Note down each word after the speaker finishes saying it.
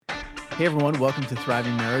Hey everyone, welcome to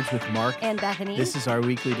Thriving Marriage with Mark and Bethany. This is our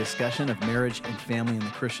weekly discussion of marriage and family in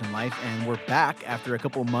the Christian life, and we're back after a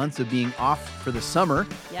couple months of being off for the summer.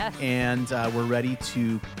 Yes. And we're ready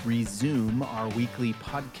to resume our weekly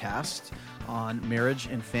podcast on marriage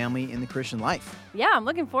and family in the Christian life. Yeah, I'm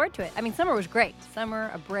looking forward to it. I mean, summer was great.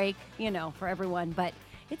 Summer, a break, for everyone, but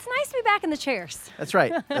it's nice to be back in the chairs. That's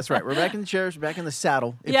right. That's right. We're back in the chairs, we're back in the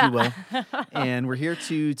saddle, if you will. And we're here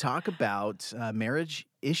to talk about marriage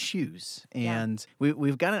issues. And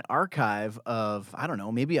we've got an archive of,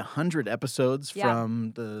 maybe 100 episodes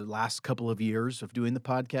from the last couple of years of doing the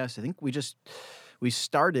podcast. I think we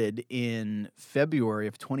started in February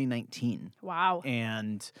of 2019. Wow.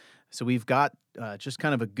 And so we've got just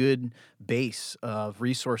kind of a good base of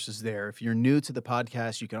resources there. If you're new to the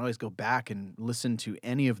podcast, you can always go back and listen to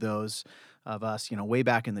any of those of us, way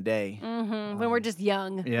back in the day. Mm-hmm. When we're just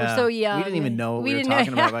young. Yeah. We're so young. We didn't even know what we were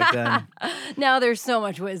talking about back then. Now there's so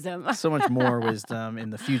much wisdom. So much more wisdom in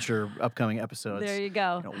the future upcoming episodes. There you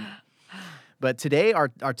go. But today our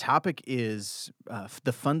topic is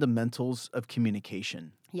the fundamentals of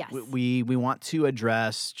communication. Yes. We want to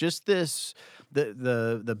address just this,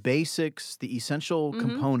 the basics, the essential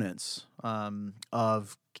components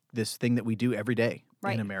of this thing that we do every day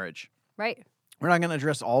in a marriage. Right. We're not going to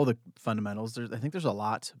address all the fundamentals. I think there's a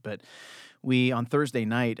lot, but on Thursday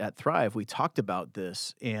night at Thrive, we talked about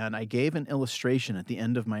this, and I gave an illustration at the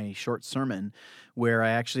end of my short sermon where I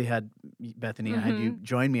actually had Bethany, I had you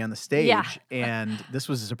join me on the stage, and this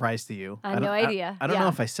was a surprise to you. I had no idea. I don't know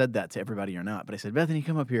if I said that to everybody or not, but I said, Bethany,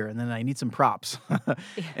 come up here, and then I need some props.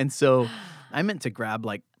 And so I meant to grab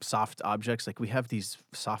like soft objects, like we have these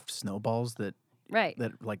soft snowballs that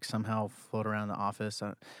like somehow float around the office.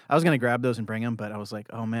 I was going to grab those and bring them, but I was like,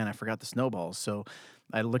 oh man, I forgot the snowballs. So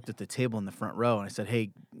I looked at the table in the front row and I said, hey,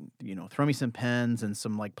 throw me some pens and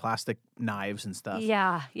some like plastic knives and stuff.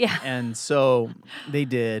 Yeah. And so they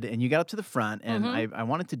did, and you got up to the front, and I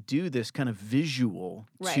wanted to do this kind of visual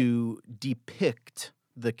to depict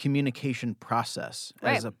the communication process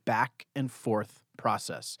as a back and forth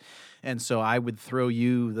process. And so I would throw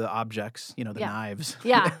you the objects, the knives.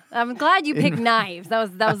 Yeah. I'm glad you picked knives.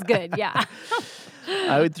 That was good. Yeah.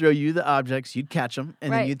 I would throw you the objects, you'd catch them,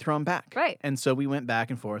 and then you'd throw them back. Right. And so we went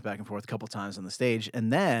back and forth a couple times on the stage.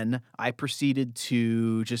 And then I proceeded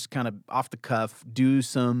to just kind of off the cuff do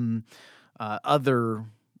some other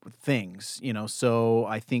things, so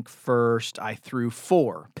I think first I threw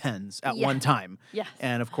 4 pens at one time. Yes.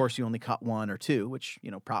 And of course you only caught 1 or 2, which,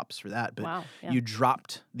 props for that, but you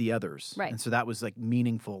dropped the others. Right. And so that was like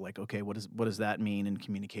meaningful, like, okay, what does that mean in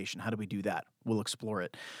communication? How do we do that? We'll explore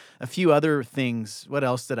it. A few other things. What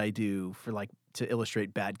else did I do for to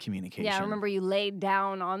illustrate bad communication? Yeah, I remember you laid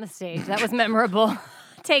down on the stage. That was memorable.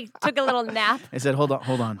 Took a little nap. I said, hold on.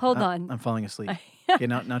 Hold on. I'm falling asleep. Okay,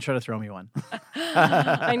 now try to throw me one.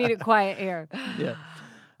 I need a quiet air. Yeah.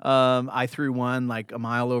 I threw one like a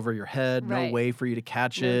mile over your head. No way for you to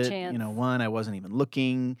catch it. Chance. One, I wasn't even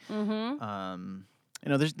looking.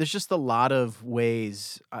 There's just a lot of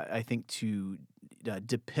ways I think to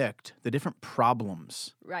depict the different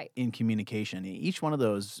problems in communication. Each one of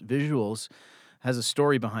those visuals has a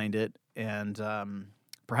story behind it, and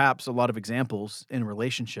perhaps a lot of examples in a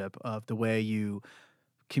relationship of the way you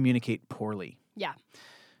communicate poorly. Yeah.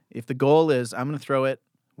 If the goal is, I'm going to throw it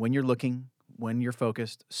when you're looking, when you're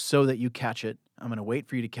focused, so that you catch it. I'm going to wait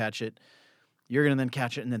for you to catch it. You're going to then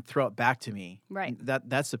catch it and then throw it back to me. Right.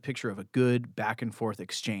 That's a picture of a good back and forth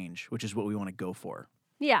exchange, which is what we want to go for.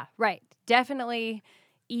 Yeah, right. Definitely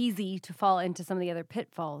easy to fall into some of the other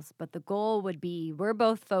pitfalls, but the goal would be we're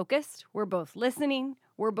both focused, we're both listening,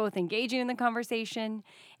 we're both engaging in the conversation,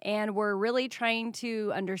 and we're really trying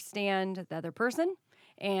to understand the other person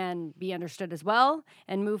and be understood as well,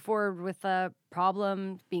 and move forward with a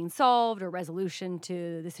problem being solved or resolution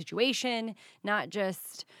to the situation, not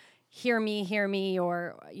just hear me,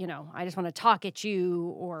 or, I just want to talk at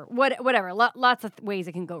you, or whatever. Lots of ways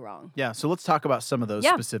it can go wrong. Yeah, so let's talk about some of those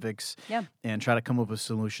specifics and try to come up with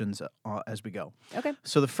solutions as we go. Okay.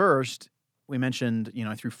 So the first, we mentioned,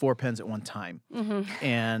 I threw 4 pens at one time.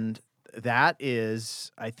 And that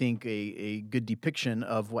is, I think, a good depiction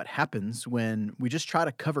of what happens when we just try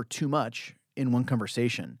to cover too much in one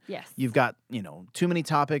conversation. Yes. You've got, too many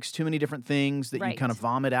topics, too many different things that you kind of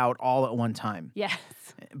vomit out all at one time. Yes.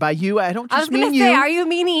 By you, I don't just mean you. I was going to say, are you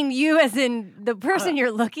meaning you as in the person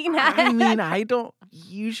you're looking at? I mean, I don't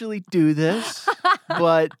usually do this,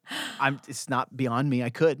 but it's not beyond me. I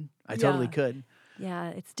totally could. Yeah,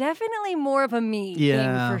 it's definitely more of a me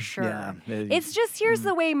thing for sure. Yeah. It's just, here's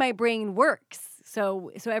the way my brain works.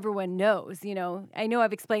 So everyone knows, I know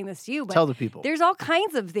I've explained this to you, but tell the people. There's all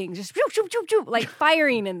kinds of things, just like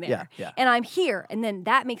firing in there. Yeah. And I'm here. And then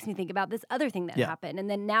that makes me think about this other thing that happened. And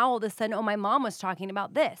then now all of a sudden, my mom was talking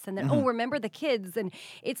about this. And then, remember the kids. And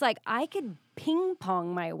it's like I could ping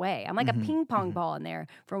pong my way. I'm like a ping pong ball in there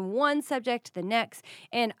from one subject to the next.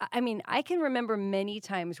 And I mean, I can remember many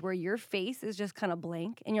times where your face is just kind of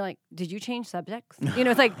blank and you're like, did you change subjects?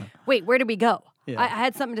 It's like, wait, where did we go? I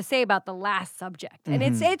had something to say about the last subject. And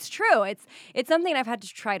it's true. It's something I've had to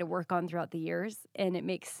try to work on throughout the years. And it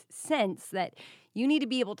makes sense that you need to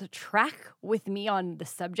be able to track with me on the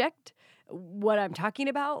subject, what I'm talking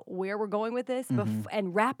about, where we're going with this,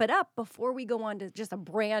 and wrap it up before we go on to just a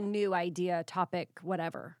brand new idea, topic,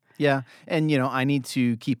 whatever. Yeah. And, I need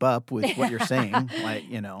to keep up with what you're saying. Like,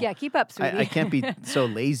 Yeah, keep up, sweetie. I can't be so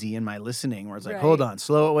lazy in my listening where it's like, hold on,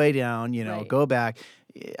 slow it way down, go back.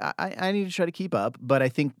 I need to try to keep up. But I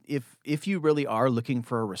think if you really are looking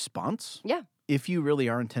for a response, if you really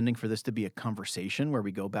are intending for this to be a conversation where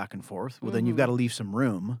we go back and forth, well, then you've got to leave some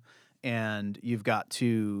room. And you've got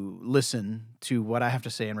to listen to what I have to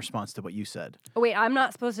say in response to what you said. Oh, wait, I'm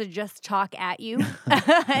not supposed to just talk at you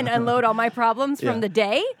and unload all my problems from the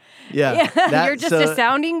day? Yeah. You're just a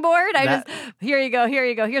sounding board? Here you go.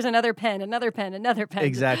 Here's another pen.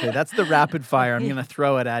 Exactly. That's the rapid fire. I'm going to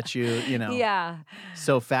throw it at you, Yeah.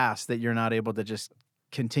 so fast that you're not able to just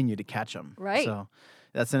continue to catch them. Right. So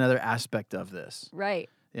that's another aspect of this. Right.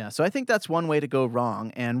 Yeah, so I think that's one way to go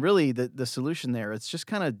wrong. And really, the solution there, it's just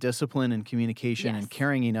kind of discipline and communication and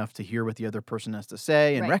caring enough to hear what the other person has to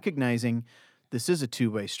say and recognizing this is a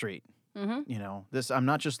two-way street. I'm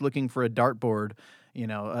not just looking for a dartboard,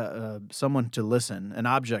 someone to listen, an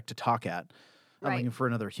object to talk at. I'm looking for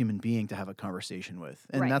another human being to have a conversation with.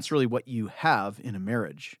 And that's really what you have in a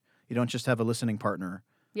marriage. You don't just have a listening partner.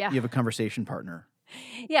 Yeah. You have a conversation partner.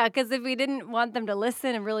 Yeah, because if we didn't want them to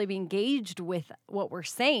listen and really be engaged with what we're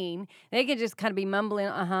saying, they could just kind of be mumbling,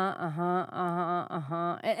 and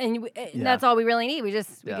that's all we really need. We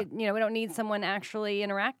don't need someone actually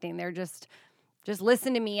interacting. They're just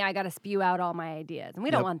listen to me. I got to spew out all my ideas, and we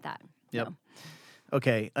don't want that. Yep. So.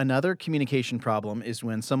 Okay, another communication problem is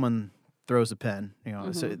when someone throws a pen.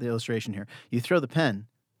 So the illustration here, you throw the pen,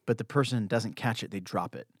 but the person doesn't catch it; they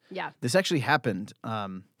drop it. Yeah, this actually happened.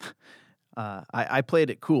 I played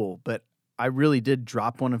it cool, but I really did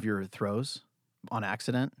drop one of your throws on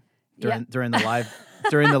accident during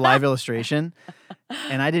the live illustration,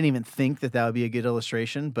 and I didn't even think that would be a good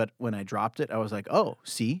illustration. But when I dropped it, I was like, "Oh,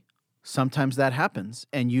 see, sometimes that happens,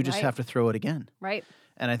 and you just have to throw it again." Right.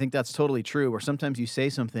 And I think that's totally true. Where sometimes you say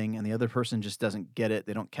something and the other person just doesn't get it,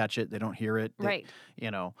 they don't catch it, they don't hear it, they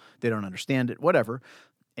don't understand it, whatever,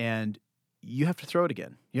 and you have to throw it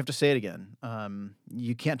again. You have to say it again.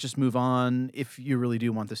 You can't just move on. If you really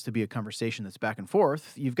do want this to be a conversation that's back and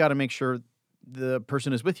forth, you've got to make sure the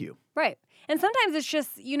person is with you. Right. And sometimes it's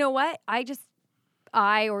just, you know what? We just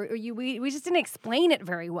didn't explain it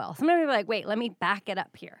very well. Sometimes we're like, wait, let me back it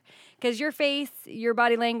up here. Because your face, your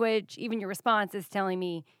body language, even your response is telling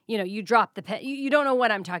me, you dropped the pen. You don't know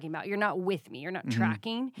what I'm talking about. You're not with me. You're not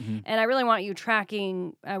tracking. And I really want you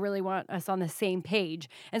tracking. I really want us on the same page.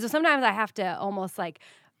 And so sometimes I have to almost like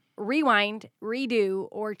rewind, redo,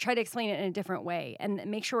 or try to explain it in a different way and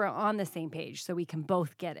make sure we're on the same page so we can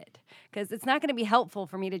both get it. Because it's not going to be helpful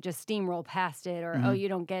for me to just steamroll past it or, oh, you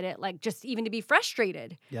don't get it. Like just even to be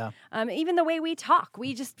frustrated. Yeah. Even the way we talk,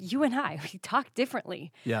 you and I, we talk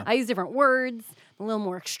differently. Yeah. I use different words, a little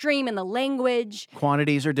more extreme in the language.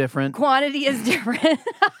 Quantities are different. Quantity is different.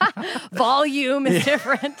 Volume is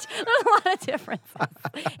different. There's a lot of differences.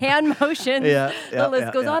 Hand motions. The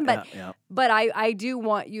list goes on. But I do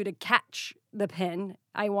want you to catch the pen.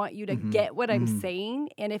 I want you to get what I'm saying.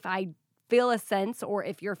 And if I feel a sense, or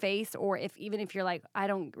if your face, or even if you're like, I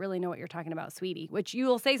don't really know what you're talking about, sweetie, which you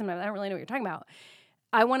will say sometimes, I don't really know what you're talking about.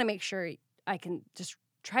 I want to make sure I can just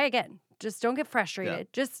try again. Just don't get frustrated.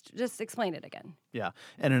 Yeah. Just explain it again. Yeah.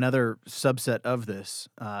 And another subset of this,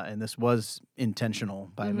 and this was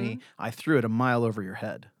intentional by me, I threw it a mile over your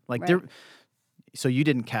head. Like so you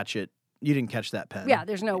didn't catch it. You didn't catch that pen. Yeah,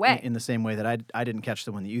 there's no way. In the same way that I didn't catch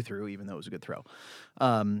the one that you threw, even though it was a good throw.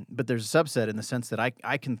 But there's a subset in the sense that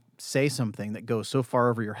I can say something that goes so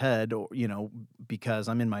far over your head, or, because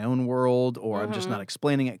I'm in my own world, or I'm just not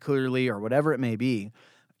explaining it clearly, or whatever it may be.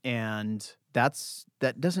 And that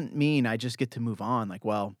doesn't mean I just get to move on. Like,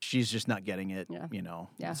 well, she's just not getting it. Yeah.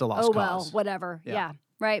 It's a lost cause. Well, whatever. Yeah.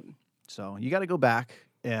 Right. So you got to go back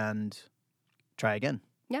and try again.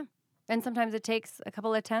 Yeah. And sometimes it takes a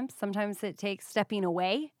couple attempts. Sometimes it takes stepping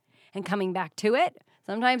away and coming back to it.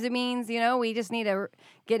 Sometimes it means, we just need to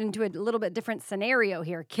get into a little bit different scenario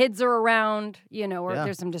here. Kids are around, or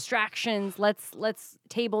there's some distractions. Let's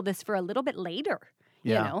table this for a little bit later,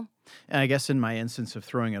 And I guess in my instance of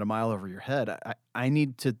throwing it a mile over your head, I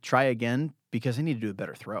need to try again because I need to do a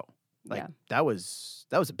better throw. That was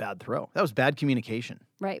a bad throw. That was bad communication.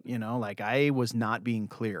 Right. I was not being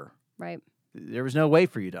clear. Right. There was no way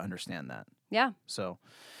for you to understand that. Yeah. So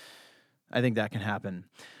I think that can happen.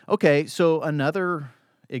 Okay, so another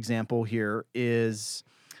example here is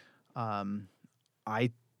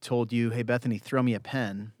I told you, hey, Bethany, throw me a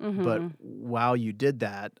pen. Mm-hmm. But while you did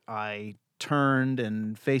that, I turned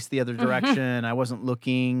and faced the other direction. I wasn't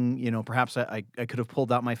looking. Perhaps I could have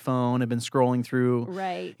pulled out my phone and been scrolling through,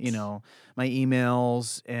 right. My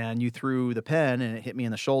emails, and you threw the pen and it hit me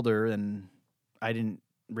in the shoulder, and I didn't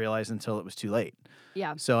realize until it was too late.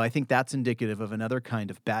 Yeah. So I think that's indicative of another kind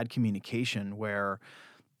of bad communication where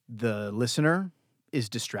the listener is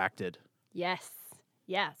distracted. Yes,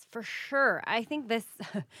 for sure. I think I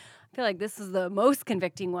feel like this is the most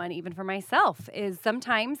convicting one, even for myself, is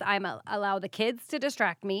sometimes allow the kids to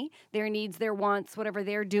distract me, their needs, their wants, whatever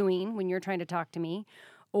they're doing when you're trying to talk to me.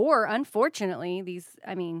 Or unfortunately,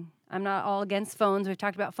 I'm not all against phones. We've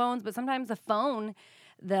talked about phones, but sometimes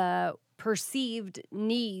the perceived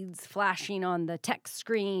needs flashing on the text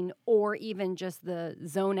screen, or even just the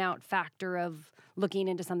zone out factor of looking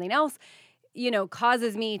into something else,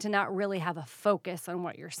 causes me to not really have a focus on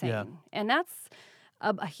what you're saying. Yeah. And that's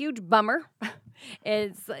a huge bummer.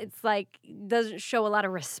 It's like, doesn't show a lot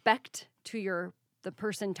of respect to the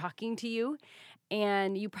person talking to you.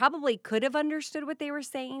 And you probably could have understood what they were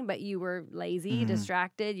saying, but you were lazy,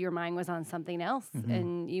 distracted. Your mind was on something else,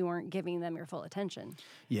 and you weren't giving them your full attention.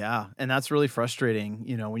 Yeah, and that's really frustrating,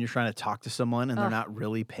 when you're trying to talk to someone and they're not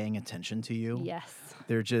really paying attention to you. Yes.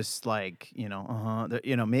 They're just like,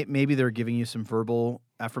 maybe they're giving you some verbal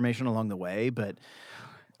affirmation along the way, but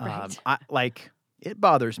it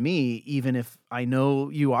bothers me even if I know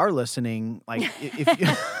you are listening. Like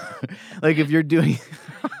if you're doing.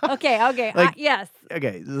 Okay. Yes.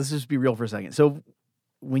 Okay, let's just be real for a second. So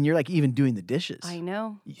when you're even doing the dishes. I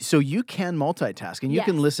know. So you can multitask and you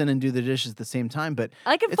can listen and do the dishes at the same time, but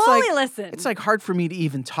I can fully listen. It's hard for me to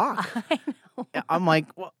even talk. I know. I'm like,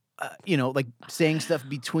 well, saying stuff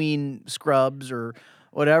between scrubs or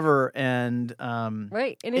whatever, and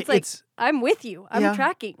right, and it's I'm with you. I'm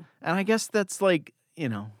tracking, and I guess that's when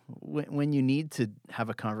you need to have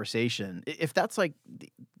a conversation. If that's the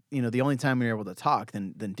only time you're able to talk,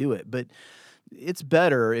 then do it. But it's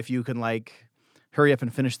better if you can hurry up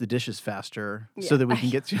and finish the dishes faster so that we can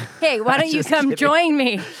get to. Hey, why don't you come join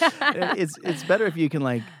me? It's better if you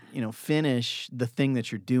can finish the thing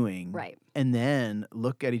that you're doing, right, and then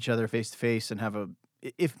look at each other face to face and have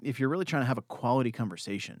if you're really trying to have a quality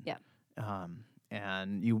conversation,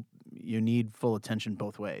 and you need full attention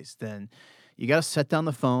both ways, then you got to set down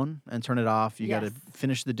the phone and turn it off. You got to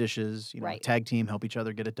finish the dishes, right, tag team, help each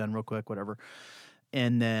other get it done real quick, whatever.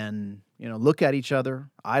 And then, look at each other,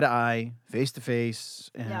 eye to eye, face to face,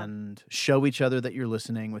 and show each other that you're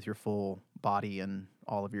listening with your full body and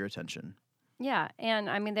all of your attention. Yeah,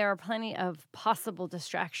 and there are plenty of possible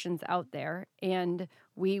distractions out there, and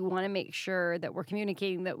we want to make sure that we're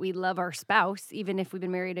communicating that we love our spouse, even if we've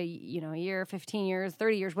been married a year, 15 years,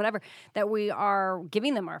 30 years, whatever, that we are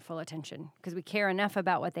giving them our full attention because we care enough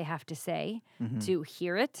about what they have to say to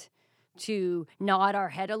hear it, to nod our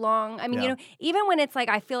head along. Even when it's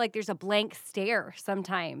I feel like there's a blank stare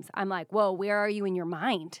sometimes, I'm like, whoa, where are you in your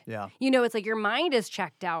mind? Yeah. It's like your mind is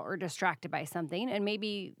checked out or distracted by something. And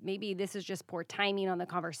maybe this is just poor timing on the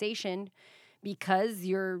conversation because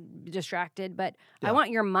you're distracted. But I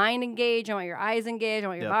want your mind engaged. I want your eyes engaged. I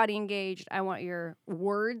want your body engaged. I want your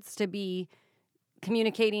words to be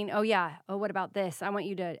communicating, what about this? I want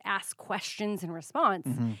you to ask questions in response.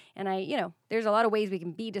 And there's a lot of ways we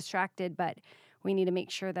can be distracted, but we need to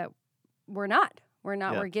make sure that we're not.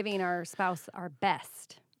 We're giving our spouse our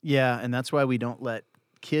best. Yeah, and that's why we don't let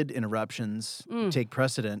kid interruptions take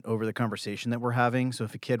precedent over the conversation that we're having. So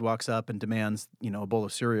if a kid walks up and demands, a bowl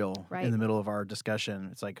of cereal in the middle of our discussion,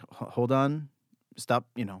 it's like, hold on. Stop.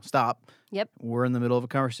 Yep. We're in the middle of a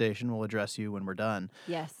conversation. We'll address you when we're done.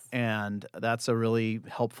 Yes. And that's a really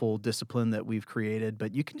helpful discipline that we've created.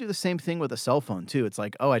 But you can do the same thing with a cell phone, too. It's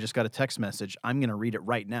like, I just got a text message. I'm going to read it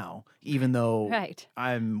right now, even though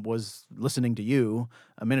I was listening to you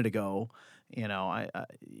a minute ago. You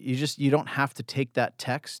don't have to take that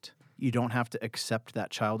text. You don't have to accept that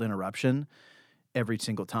child interruption every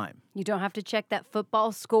single time. You don't have to check that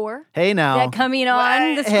football score. Hey, now. That coming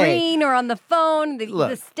on the screen or on the phone, the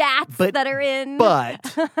stats that are in.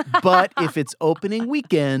 But if it's opening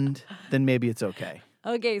weekend, then maybe it's okay.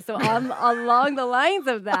 Okay, so along the lines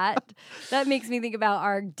of that makes me think about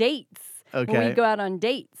our dates. Okay. When we go out on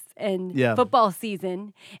dates and football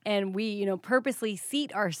season, and we, purposely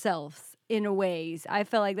seat ourselves in ways. I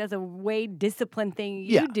feel like that's a way disciplined thing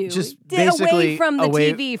you do. Just away from the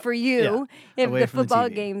TV for you if the football the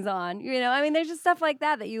game's on. There's just stuff like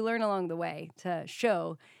that you learn along the way to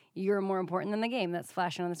show you're more important than the game that's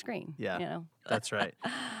flashing on the screen. Yeah, that's right.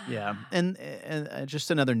 Yeah, and just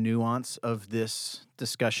another nuance of this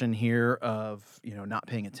discussion here of not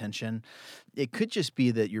paying attention. It could just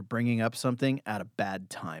be that you're bringing up something at a bad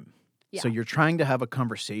time. Yeah. So you're trying to have a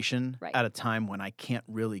conversation at a time when I can't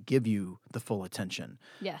really give you the full attention.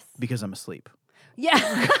 Yes. Because I'm asleep.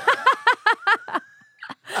 Yeah.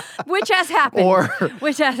 Which has happened.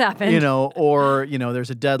 Which has happened. Or there's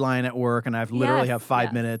a deadline at work and I've literally have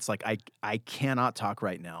 5 minutes. Like I cannot talk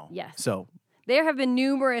right now. Yes. So there have been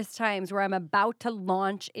numerous times where I'm about to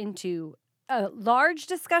launch into a large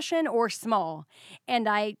discussion or small, and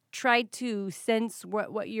I tried to sense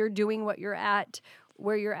what you're doing, where you're at,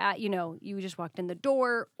 you just walked in the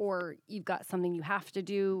door, or you've got something you have to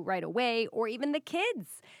do right away, or even the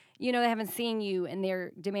kids, they haven't seen you and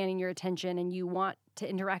they're demanding your attention and you want to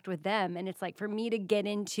interact with them. And it's like, for me to get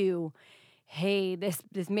into, hey, this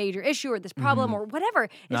major issue or this problem or whatever,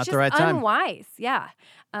 it's not just the right time. Unwise. Yeah.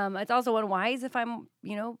 It's also unwise if I'm,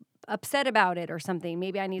 upset about it or something.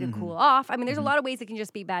 Maybe I need to cool off. There's a lot of ways it can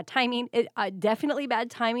just be bad timing. Definitely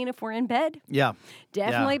bad timing if we're in bed. Yeah.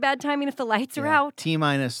 Definitely bad timing if the lights are out.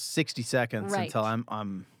 T-minus 60 seconds until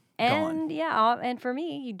I'm and gone. And for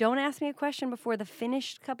me, you don't ask me a question before the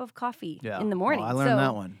finished cup of coffee in the morning. Well, I learned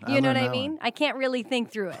that one. You know what I mean? I can't really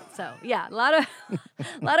think through it. So a lot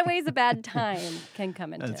of ways a bad time can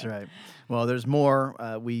come into. That's right. Well, there's more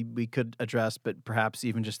we could address, but perhaps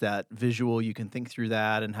even just that visual, you can think through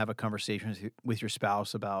that and have a conversation with your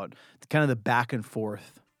spouse about kind of the back and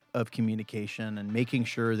forth of communication and making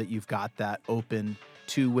sure that you've got that open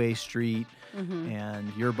two-way street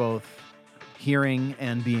and you're both hearing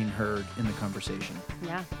and being heard in the conversation.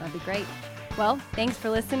 Yeah, that'd be great. Well, thanks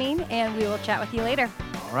for listening, and we will chat with you later.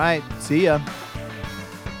 All right. See ya.